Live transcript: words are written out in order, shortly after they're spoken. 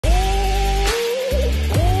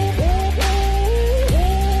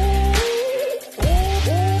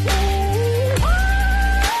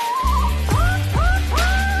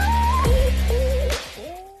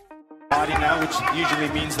which usually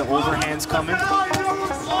means the overhand's coming. On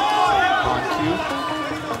cue.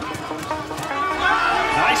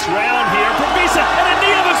 Nice round here from Wisse, and a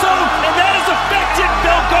knee of his own, and that has affected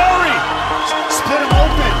Belgari. Split him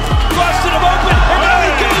open. Busted him open, and now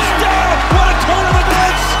he goes down. What a turn of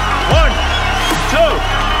events! 1, 2,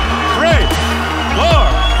 3, 4,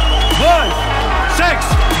 5, 6,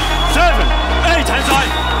 7, 8. Hands high.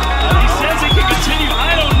 He says he can continue.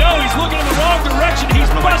 I don't know. He's looking in the wrong direction. He's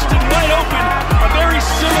busted wide open. A very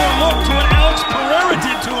similar look to what Alex Pereira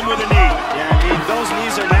did to him with a knee. Yeah, I mean, those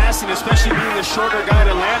knees are nasty, and especially being the shorter guy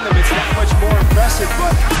to land them, it's that much more impressive,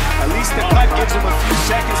 but at least the cut gives him a few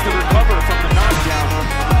seconds to recover from the knockdown.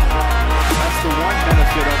 That's the one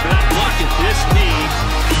benefit of it. Look at this knee.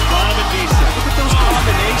 Donovan Wisse. Look at those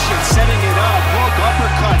combinations, setting it up, hook,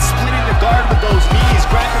 uppercut, splitting the guard with those knees,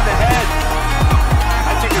 grabbing the head.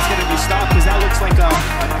 I think it's going to be stopped because that looks like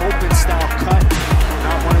an open style cut,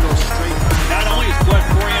 not one of those straight. Not only is blood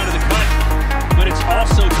pouring out of the cut, but it's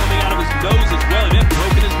also coming out of his nose as well. He may have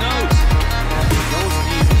broken his nose. Those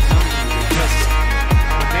knees are coming, just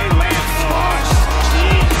when they land flush,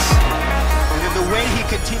 jeez. And then the way he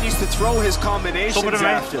continues to throw his combinations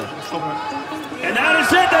after. And that is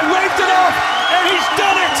it. They waved it off, and he's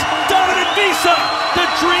done it. Donovan Wisse, the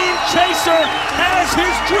dream chaser, has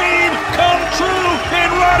his dream come true in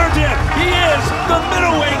Rotterdam. He is the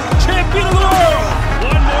middleweight champion of the world.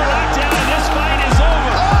 One more knockdown, and this fight is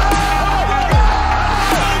over.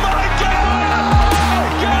 Oh my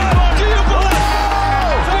God! God, do you believe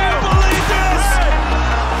this?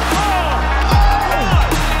 5,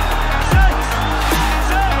 6,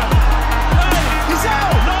 7, 8. He's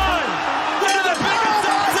out. 9. One of the biggest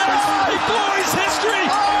upsets in glory's history.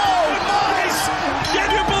 Nice. Can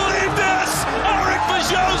you believe this? Arek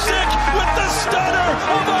Wrzosek with the stunner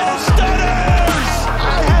of all stunners.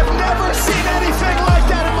 I have never seen anything like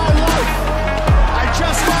that in my life. I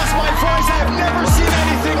just lost my voice. I have never seen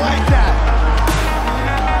anything like that.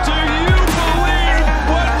 Do you believe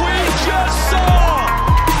what we just saw?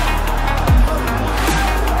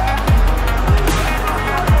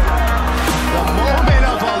 The moment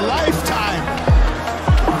of a lifetime.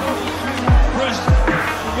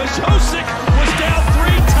 Wrzosek was down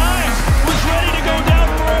 3 times, was ready to go down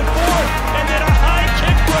for a 4th, and then a high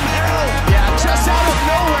kick from hell. Yeah, just out of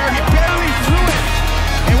nowhere, he barely threw it.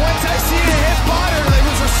 And once I see it hit bottom, it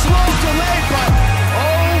was a slow delay, but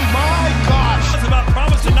oh my gosh. Plazibat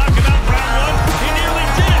promised to knock him out in round 1. He nearly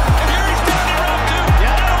did it, and here he's down in round 2.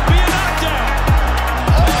 Yeah. That'll be a knockdown.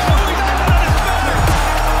 Oh, he's got it on his belly.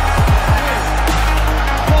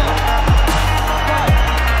 4, 5,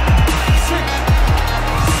 6,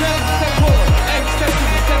 7, 8, 7,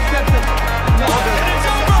 8. And it's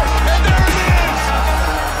over, and there it is.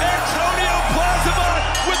 Antonio Plazibat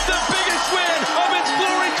with the biggest win of his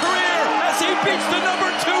glory career as he beats the #2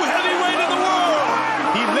 heavyweight in the world.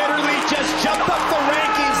 He literally just jumped up the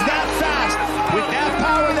rankings that fast. With that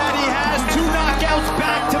power that he has, 2 knockouts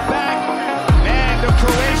back to back. Man, the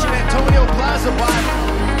Croatian Antonio Plazibat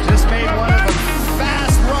just made one of a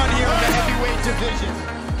fast run here in the heavyweight division.